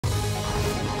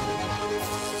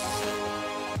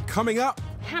coming up...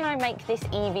 Can I make this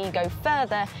EV go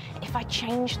further if I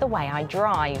change the way I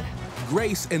drive?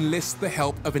 Grace enlists the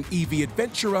help of an EV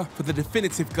adventurer for the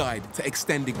definitive guide to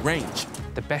extending range.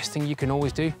 The best thing you can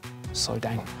always do, slow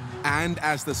down. And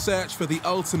as the search for the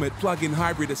ultimate plug-in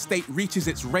hybrid estate reaches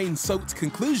its rain-soaked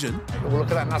conclusion... Oh, look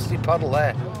at that nasty puddle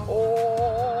there.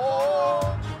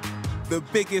 Oh! The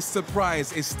biggest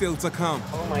surprise is still to come.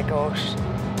 Oh my gosh.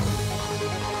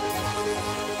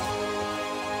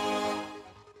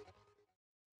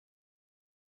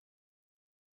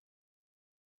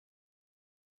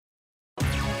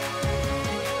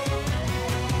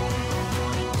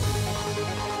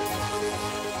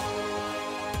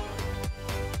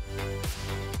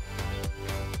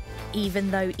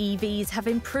 Even though EVs have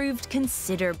improved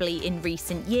considerably in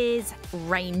recent years,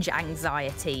 range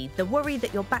anxiety, the worry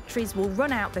that your batteries will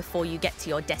run out before you get to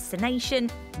your destination,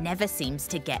 never seems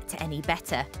to get any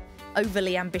better.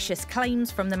 Overly ambitious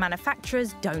claims from the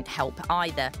manufacturers don't help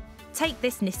either. Take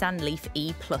this Nissan Leaf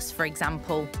E Plus, for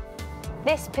example.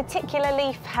 This particular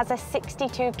Leaf has a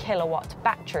 62 kilowatt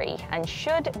battery and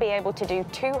should be able to do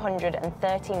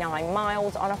 239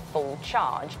 miles on a full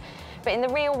charge. But in the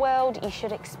real world, you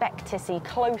should expect to see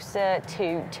closer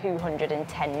to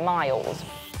 210 miles.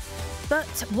 But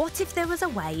what if there was a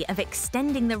way of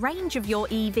extending the range of your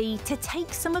EV to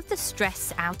take some of the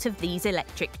stress out of these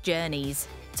electric journeys?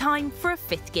 Time for a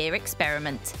fifth gear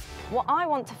experiment. What I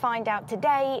want to find out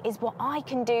today is what I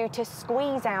can do to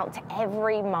squeeze out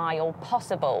every mile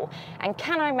possible. And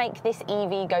can I make this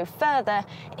EV go further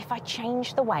if I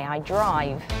change the way I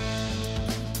drive?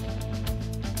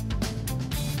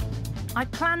 I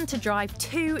plan to drive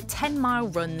 2 10-mile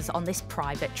runs on this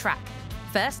private track.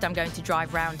 First, I'm going to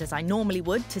drive round as I normally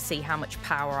would to see how much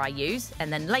power I use,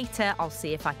 and then later I'll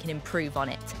see if I can improve on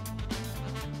it.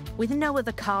 With no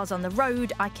other cars on the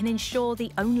road, I can ensure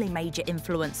the only major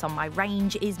influence on my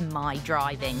range is my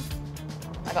driving.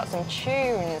 I've got some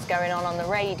tunes going on the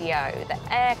radio. The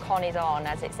aircon is on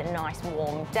as it's a nice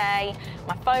warm day.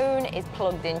 My phone is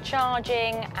plugged in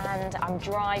charging and I'm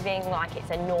driving like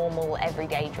it's a normal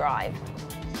everyday drive.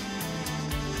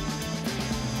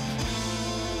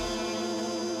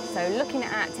 So looking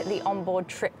at the onboard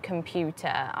trip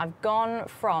computer, I've gone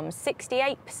from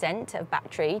 68% of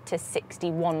battery to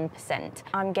 61%.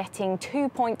 I'm getting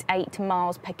 2.8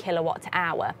 miles per kilowatt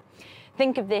hour.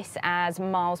 Think of this as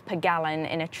miles per gallon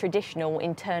in a traditional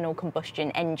internal combustion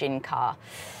engine car.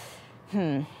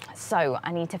 So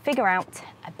I need to figure out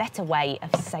a better way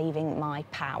of saving my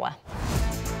power.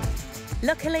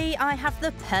 Luckily, I have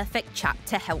the perfect chap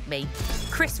to help me.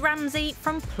 Chris Ramsey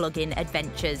from Plug-in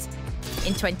Adventures.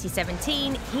 In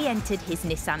 2017, he entered his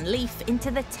Nissan Leaf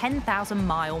into the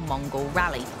 10,000-mile Mongol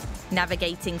Rally.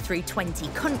 Navigating through 20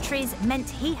 countries meant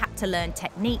he had to learn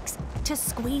techniques to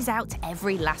squeeze out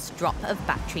every last drop of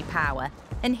battery power.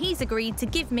 And he's agreed to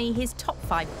give me his top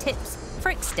 5 tips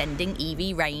for extending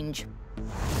EV range.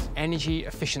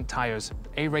 Energy-efficient tyres.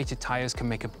 A-rated tyres can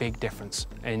make a big difference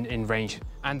in range.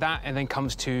 And then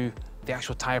comes to the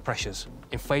actual tyre pressures.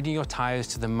 Inflating your tyres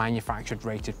to the manufactured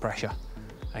rated pressure.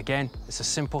 Again, it's a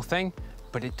simple thing,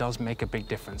 but it does make a big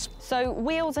difference. So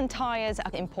wheels and tyres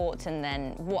are important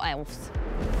then. What else?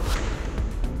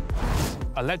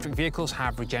 Electric vehicles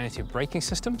have regenerative braking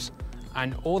systems,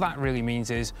 and all that really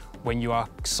means is when you are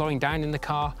slowing down in the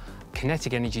car,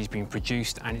 kinetic energy is being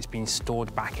produced and it's being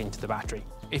stored back into the battery.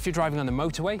 If you're driving on the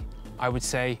motorway, I would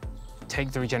say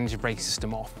take the regenerative braking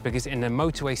system off, because in a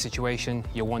motorway situation,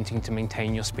 you're wanting to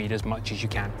maintain your speed as much as you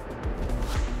can.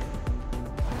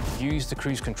 Use the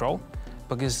cruise control,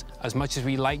 because as much as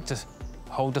we like to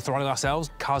hold the throttle ourselves,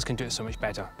 cars can do it so much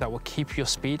better. That will keep your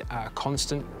speed at a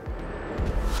constant.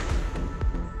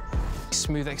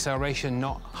 Smooth acceleration,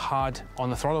 not hard on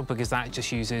the throttle, because that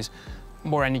just uses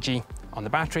more energy on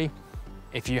the battery.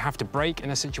 If you have to brake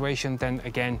in a situation, then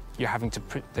again, you're having to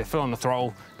put the foot on the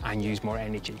throttle and use more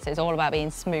energy. So it's all about being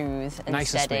smooth and nice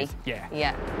steady. And smooth, yeah.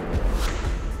 Yeah.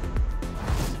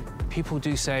 People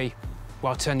do say,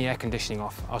 well, I'll turn the air conditioning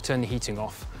off, I'll turn the heating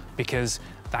off, because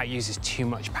that uses too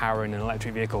much power in an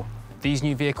electric vehicle. These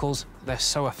new vehicles, they're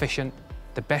so efficient.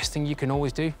 The best thing you can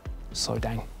always do, slow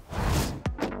down.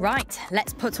 Right,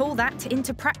 let's put all that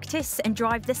into practice and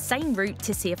drive the same route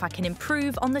to see if I can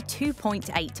improve on the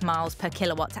 2.8 miles per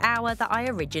kilowatt hour that I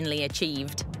originally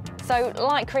achieved. So,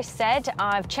 like Chris said,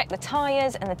 I've checked the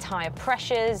tyres and the tyre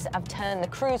pressures, I've turned the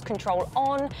cruise control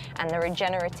on and the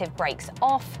regenerative brakes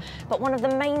off, but one of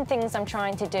the main things I'm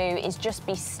trying to do is just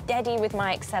be steady with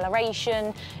my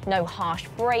acceleration, no harsh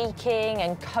braking,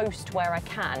 and coast where I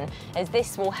can, as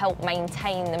this will help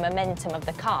maintain the momentum of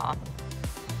the car.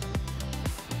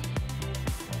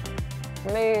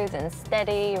 Smooth and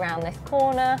steady around this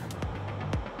corner.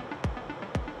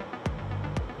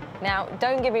 Now,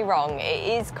 don't get me wrong,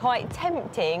 it is quite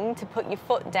tempting to put your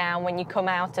foot down when you come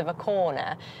out of a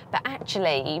corner, but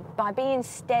actually, by being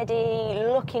steady,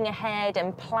 looking ahead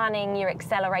and planning your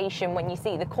acceleration when you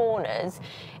see the corners,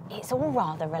 it's all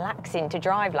rather relaxing to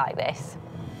drive like this.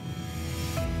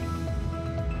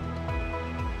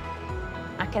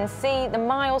 I can see the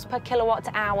miles per kilowatt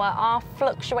hour are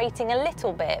fluctuating a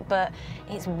little bit, but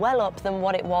it's well up than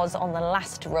what it was on the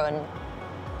last run.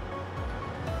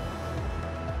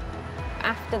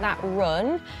 After that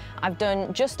run, I've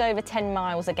done just over 10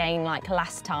 miles again like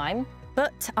last time.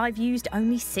 But I've used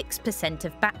only 6%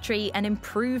 of battery and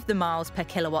improved the miles per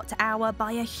kilowatt hour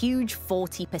by a huge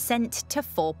 40% to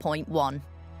 4.1.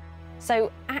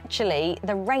 So actually,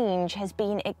 the range has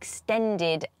been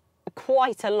extended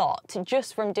quite a lot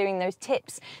just from doing those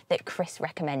tips that Chris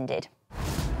recommended.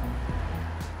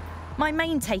 My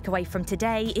main takeaway from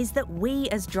today is that we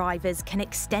as drivers can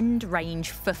extend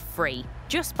range for free.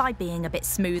 Just by being a bit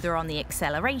smoother on the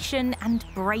acceleration, and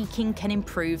braking can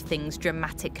improve things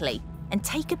dramatically and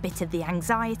take a bit of the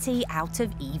anxiety out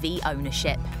of EV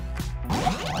ownership.